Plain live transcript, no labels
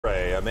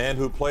A man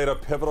who played a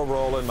pivotal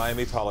role in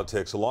Miami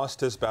politics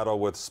lost his battle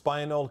with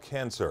spinal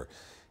cancer.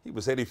 He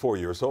was 84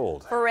 years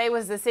old. Ferré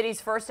was the city's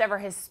first ever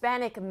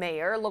Hispanic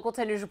mayor. Local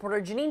 10 News reporter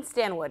Janine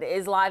Stanwood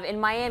is live in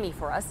Miami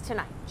for us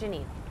tonight.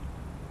 Janine.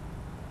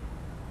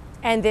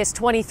 And this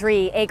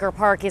 23-acre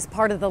park is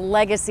part of the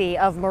legacy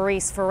of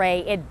Maurice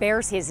Ferré. It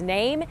bears his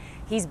name.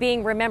 He's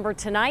being remembered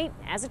tonight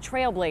as a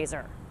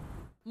trailblazer.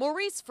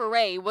 Maurice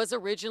Ferré was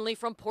originally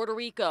from Puerto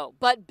Rico,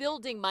 but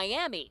building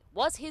Miami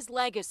was his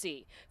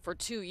legacy. For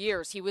 2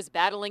 years, he was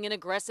battling an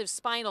aggressive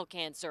spinal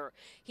cancer.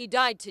 He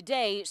died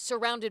today,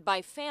 surrounded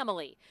by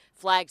family.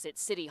 Flags at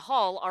City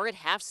Hall are at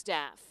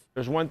half-staff.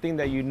 There's one thing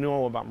that you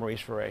know about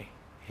Maurice Ferré,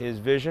 his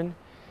vision.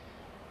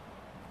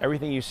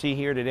 Everything you see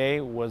here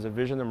today was a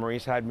vision that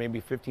Maurice had maybe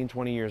 15,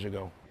 20 years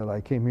ago.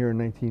 I came here in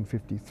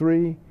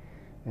 1953,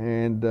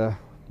 and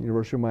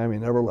University of Miami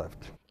never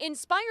left.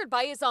 Inspired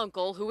by his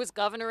uncle, who was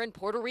governor in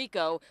Puerto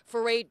Rico,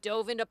 Ferré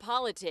dove into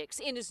politics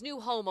in his new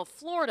home of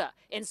Florida,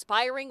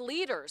 inspiring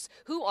leaders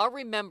who are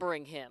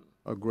remembering him.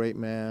 A great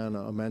man,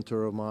 a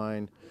mentor of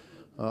mine,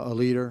 a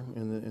leader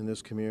in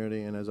this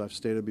community, and as I've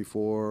stated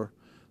before,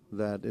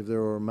 that if there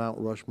were a Mount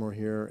Rushmore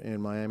here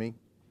in Miami,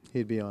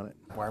 he'd be on it.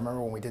 Well, I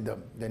remember when we did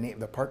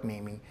the park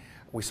naming,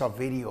 we saw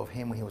video of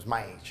him when he was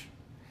my age.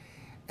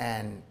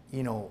 And,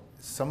 you know,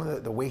 some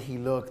of the way he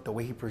looked, the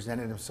way he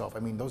presented himself, I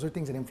mean, those are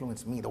things that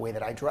influenced me, the way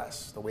that I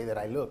dress, the way that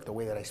I look, the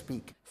way that I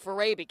speak.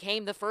 Ferré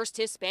became the first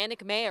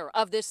Hispanic mayor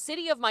of the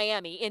city of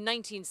Miami in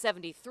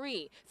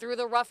 1973 through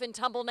the rough and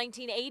tumble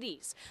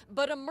 1980s,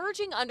 but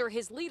emerging under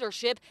his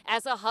leadership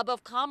as a hub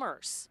of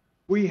commerce.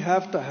 We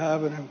have to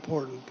have an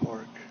important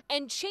park.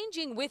 And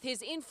changing with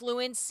his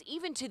influence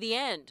even to the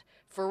end.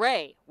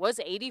 Ferré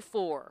was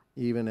 84.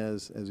 Even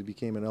as he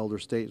became an elder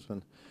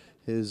statesman,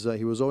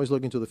 he was always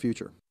looking to the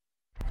future.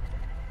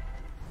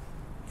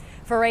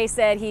 Ferré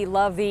said he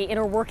loved the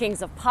inner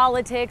workings of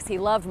politics. He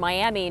loved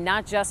Miami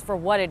not just for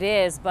what it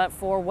is, but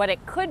for what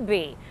it could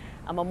be.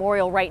 A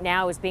memorial right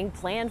now is being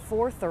planned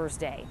for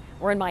Thursday.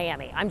 We're in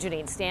Miami. I'm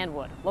Janine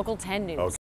Stanwood, Local 10 News.